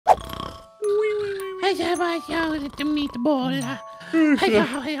the meatball.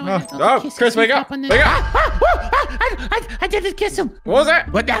 Oh, Chris, wake up! Wake up! I didn't kiss him. What was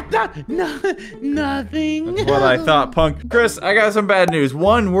that? What? Nothing. That's what I thought, punk. Chris, I got some bad news.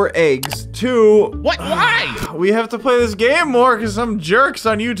 One, we're eggs. Two, What? Why? we have to play this game more because some jerks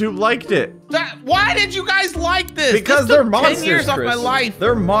on YouTube liked it. Why did you guys like this? Because this they're took monsters, 10 years off Chris. my life.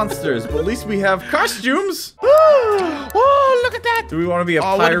 They're monsters, but at least we have costumes. Oh, look at that. Do we want to be a Oh,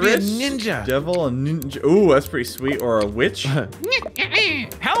 I wanna pirate? be a ninja. Devil, a ninja. Ooh, that's pretty sweet. Or a witch.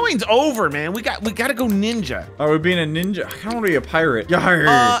 Halloween's over, man. We gotta go ninja. Are we being a ninja? I kind of want to be a pirate.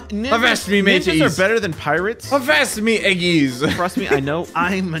 Ninjas, Avast me, ninjas mateys. are better than pirates. Avast me, eggies. Trust me, I know.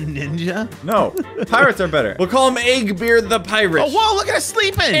 I'm a ninja. No, pirates are better. We'll call him Eggbeard the Pirate. Oh, whoa! Look at us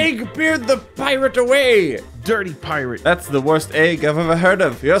sleeping. Eggbeard the Pirate away. Dirty pirate. That's the worst egg I've ever heard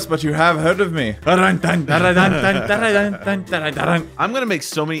of. Yes, but you have heard of me. I'm gonna make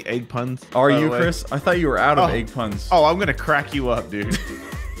so many egg puns. Are by you, the way. Chris? I thought you were out of egg puns. Oh, I'm gonna crack you up, dude.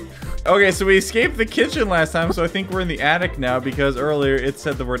 Okay, so we escaped the kitchen last time, so I think we're in the attic now because earlier it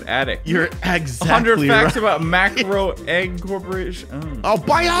said the word attic. You're exactly 100 facts right. about Macro Egg Corporation. Oh,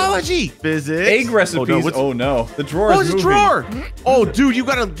 biology, physics, Egg recipes. Oh, no, the drawer is it's a moving. drawer. Oh, dude, you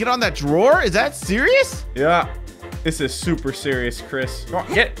gotta get on that drawer. Is that serious? Yeah, this is super serious, Chris. Come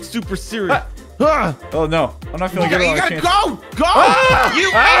on, get. Super serious. Oh no, I'm not feeling good. You on our gotta chance. go, Ah!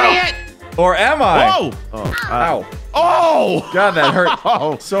 you Ow! idiot! Or am I? Whoa! Oh, Ow! oh! God, that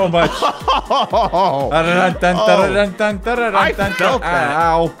hurt so much. Oh! I felt that.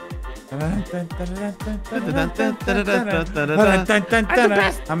 Ow.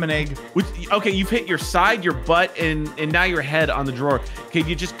 I'm an egg. Okay, you've hit your side, your butt, and now your head on the drawer. Okay,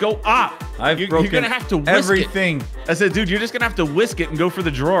 you just go up. I've broken you're gonna have to whisk everything. it. I said, dude, you're just gonna have to whisk it and go for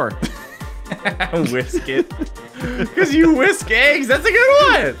the drawer. Whisk it. Because you whisk eggs. That's a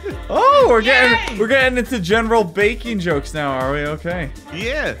good one. Oh, we're getting into general baking jokes now. Are we okay?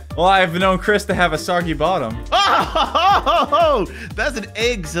 Yeah. Well, I've known Chris to have a soggy bottom. Oh, that's an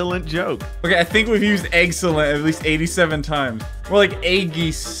excellent joke. Okay, I think we've used excellent at least 87 times. More like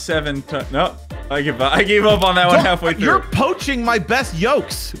eggy 7 times. No, I give up. I gave up on that one halfway through. You're poaching my best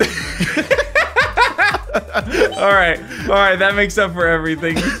yolks. All right, that makes up for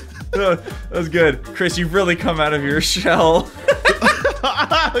everything. That was good. Chris, you've really come out of your shell.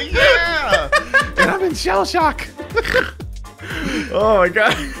 Yeah! And I'm in shell shock. Oh my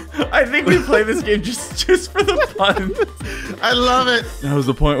god. I think we play this game just for the fun. I love it. That was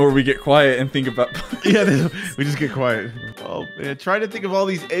the point where we get quiet and think about Yeah, we just get quiet. Oh man, trying to think of all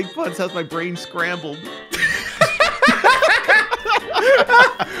these egg puns has my brain scrambled.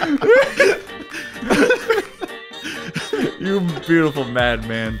 You beautiful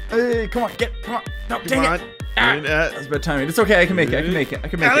madman. Hey, come on. No, dang it. That's bad timing. It's okay. I can make it. I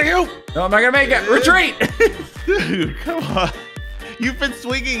can make it. No, I'm not gonna make it. Retreat. Dude, come on. You've been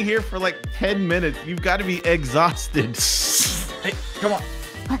swinging here for like 10 minutes. You've got to be exhausted. Hey, come on.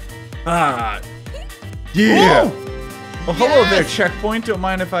 Yeah. Whoa. Well, hello there, checkpoint. Don't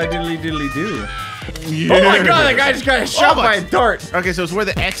mind if I diddly do. Yeah. Oh my god, that guy just got shot by a dart. Okay, so it's where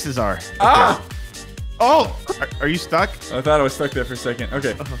the X's are. Ah! Oh! Are you stuck? I thought I was stuck there for a second.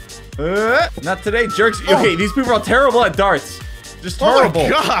 Okay. Not today, jerks. Okay, these people are terrible at darts. Just horrible. Oh my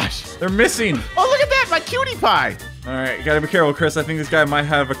gosh! They're missing. Oh, look at that, my cutie pie. All right, you gotta be careful, Chris. I think this guy might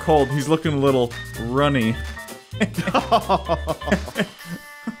have a cold. He's looking a little runny.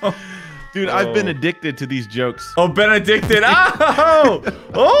 Dude, I've been addicted to these jokes. Oh, Benedicted. Oh!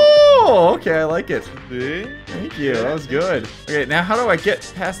 Oh! Okay, I like it. See? Thank you. That was good. Okay, now how do I get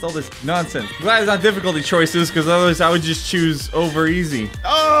past all this nonsense? I'm glad it's not difficulty choices, because otherwise I would just choose over easy.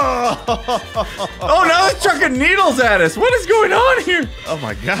 Oh! Oh, now they're chucking needles at us. What is going on here? Oh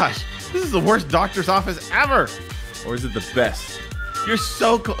my gosh. This is the worst doctor's office ever. Or is it the best? You're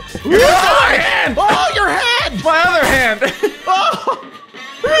so cool. My hand! Oh, your hand! My other hand! Oh!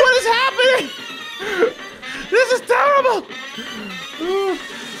 What is happening? This is terrible.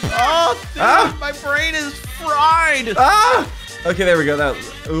 Oh, dude, my brain is fried. Ah! Okay, there we go. That.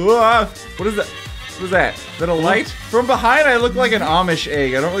 What is that? What is that? Is that a light? From behind, I look like an Amish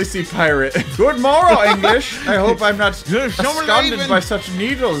egg. I don't really see pirate. Good morrow, English. I hope I'm not astounded by such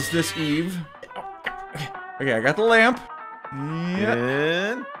needles this eve. Okay, I got the lamp.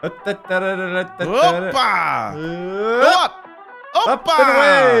 And Hoppa! Go up. Up and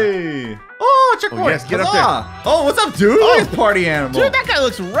away! Oh, checkpoint! Oh, yes, get up there. Oh, what's up, dude? Look at this party animal. Dude, that guy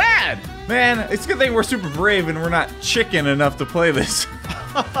looks rad. Man, it's a good thing we're super brave and we're not chicken enough to play this.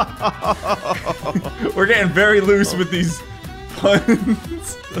 We're getting very loose with these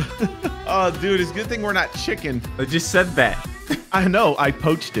puns. Oh, dude, it's a good thing we're not chicken. I just said that. I know, I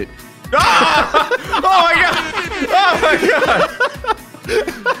poached it. Ah! Oh my god! Oh my god!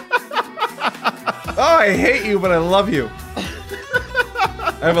 Oh, I hate you, but I love you.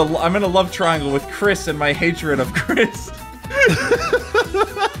 I'm in a love triangle with Chris and my hatred of Chris.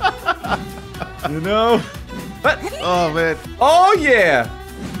 You know? But, Oh man. oh yeah!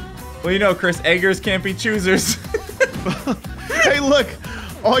 Well, you know, Chris, eggers can't be choosers. Hey, look.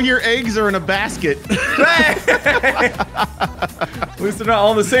 All your eggs are in a basket. At least they're not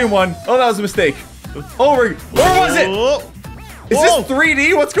all in the same one. Oh, that was a mistake. Oh, where was it? Whoa. Is this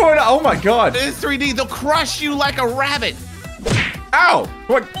 3D? What's going on? Oh my god. It is 3D. They'll crush you like a rabbit. Ow!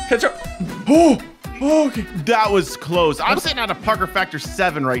 What? Catch up. Oh, okay. That was close. I'm sitting at a Parker factor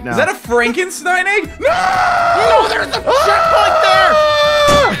 7 right now. Is that a Frankenstein egg? No! No, there's a checkpoint there!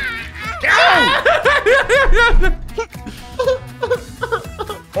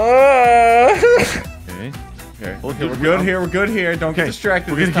 Okay. Okay, we're good here. We're good here. Don't get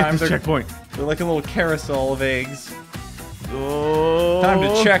distracted. We're gonna this get time. this checkpoint. They're like a little carousel of eggs. Oh. Time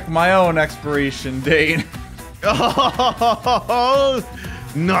to check my own expiration date. Oh,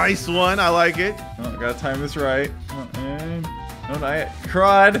 nice one. I like it. Oh, I gotta time this right. And no, not yet.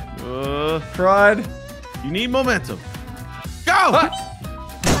 Crud. Crud. You need momentum. Go!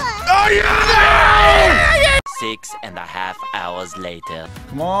 Oh yeah! 6.5 hours later.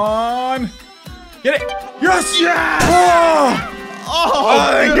 Come on. Get it. Yes! Yes!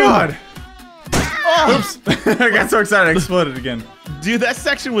 Oh, thank dude. God. Oh. Oops. I got so excited I exploded again. Dude, that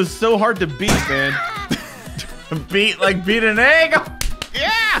section was so hard to beat, man. Beat an egg.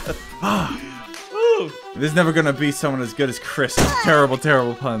 Yeah! There's never gonna be someone as good as Chris. Terrible,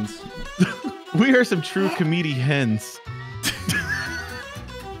 terrible puns. We are some true comedy hens.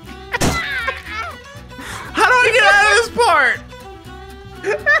 How do I get out of this part?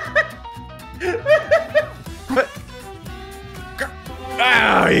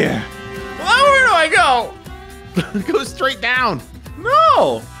 Oh yeah. Well, where do I go? Go straight down.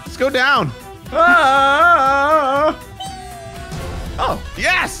 No. Let's go down. Oh.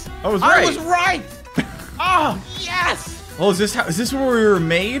 Yes! I was right. I was right! Oh, yes! Oh, is this where we were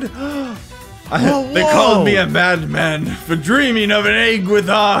made? Whoa, They called me a madman for dreaming of an egg with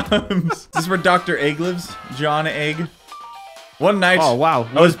arms. Is this where Dr. Egg lives? John Egg? One night, Oh, wow.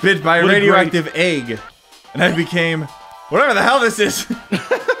 I was bit by a what a radioactive egg, and I became whatever the hell this is.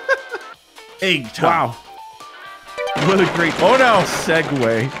 Egg top. Wow. What a great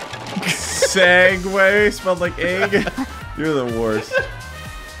segue. Segway spelled like egg. You're the worst.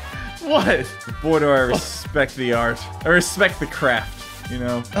 What? Boy, do I respect the art. I respect the craft, you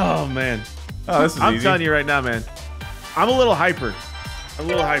know? Oh, man. Oh, this is I'm easy. telling you right now, man. I'm a little hyper.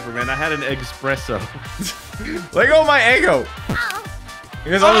 Man. I had an espresso. Let go of my ego.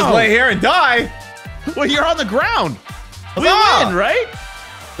 Because I'll just lay here and die. Well, you're on the ground. We Huzzah! win, right?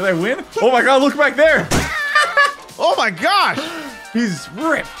 Did I win? Oh my god, look back there. Oh, my gosh. He's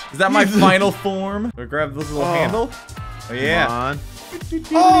ripped. Is that my final form? Do I grab this little handle? Oh, yeah. Come on.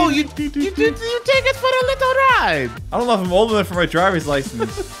 Oh, you take us for a little ride. I don't know if I'm old enough for my driver's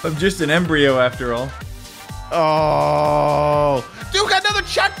license. I'm just an embryo after all. Oh. Dude, got another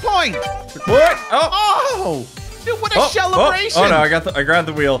checkpoint. What? Oh. Dude, what a celebration. Oh no, I grabbed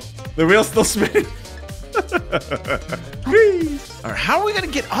the wheel. The wheel's still spinning. All right, how are we gonna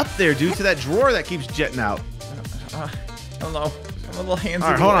get up there, dude, to that drawer that keeps jetting out? I don't know. I'm a little handsy.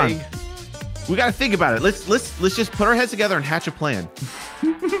 All right, hold on. We gotta think about it. Let's just put our heads together and hatch a plan.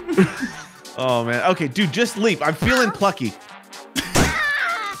 Oh man. Okay, dude, just leap. I'm feeling plucky.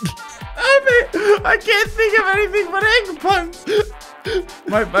 I can't think of anything but egg puns.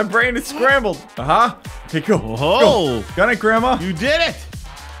 My brain is scrambled. Okay, go. Oh, Got it, Grandma. you did it.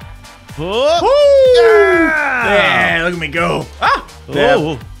 Oh. Yeah, look at me go. Oh.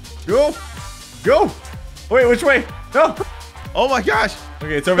 Go. Wait, which way? No. Oh my gosh.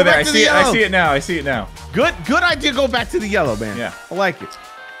 Okay, it's over there. I see it now. Good idea. Go back to the yellow, man. Yeah. I like it.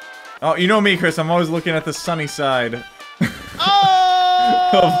 Oh, you know me, Chris. I'm always looking at the sunny side. Oh!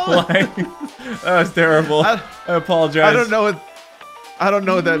 Of life. That was terrible. I apologize. I don't know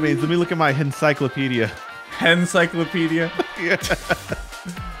what that means. Let me look at my encyclopedia. Encyclopedia. Yeah.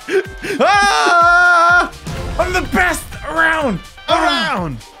 I'm the best around.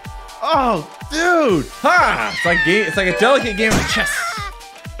 Oh, dude. It's like a delicate game of chess.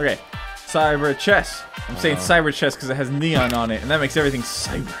 Okay, cyber chess. I'm saying cyber chess because it has neon on it, and that makes everything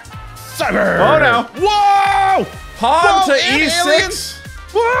cyber. Cyber. Oh no! Whoa! Pawn to and E6. aliens.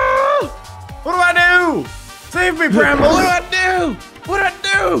 Whoa! What do I do? Save me, Bramble. What do I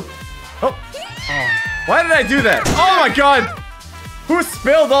do? Oh. Why did I do that? Oh my god! Who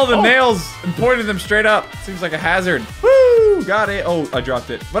spilled all the nails and pointed them straight up? Seems like a hazard. Woo! Woo, got it. Oh, I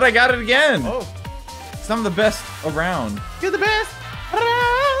dropped it. But I got it again. Oh. So I'm the best around. You're the best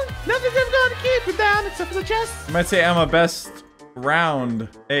around. Nothing's ever gonna keep you down except for the chest. You might say I'm a best round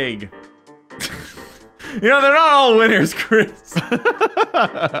egg. You know, they're not all winners, Chris.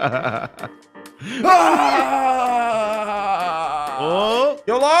 Oh.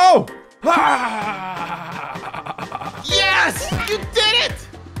 YOLO! Yes! You did it!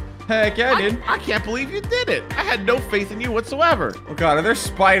 Heck yeah, I did. I can't believe you did it. I had no faith in you whatsoever. Oh god, are there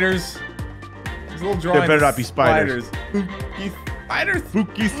spiders? There's little drawings. There better not be spiders. Spooky spiders.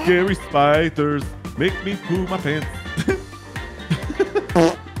 Spooky, scary spiders make me poo my pants.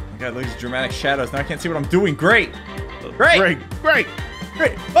 Oh my god, look at these dramatic shadows. Now I can't see what I'm doing. Great. Great. Great, great.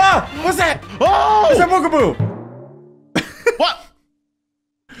 Great. Ah! What's that? Oh! What's that boogaboo? What?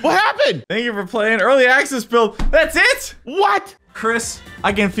 What happened? Thank you for playing early access build. That's it? What? Chris,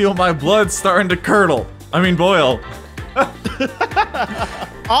 I can feel my blood starting to curdle. I mean boil.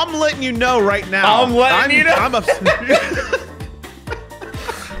 I'm letting you know right now. I'm letting you know. I'm upset.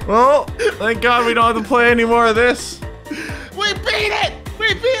 Well, thank God we don't have to play any more of this. We beat it!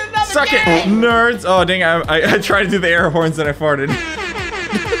 We beat another Suck it, game! nerds. Oh, dang, I tried to do the air horns and I farted.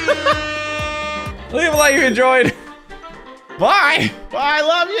 Leave a like if you enjoyed. Bye. Bye,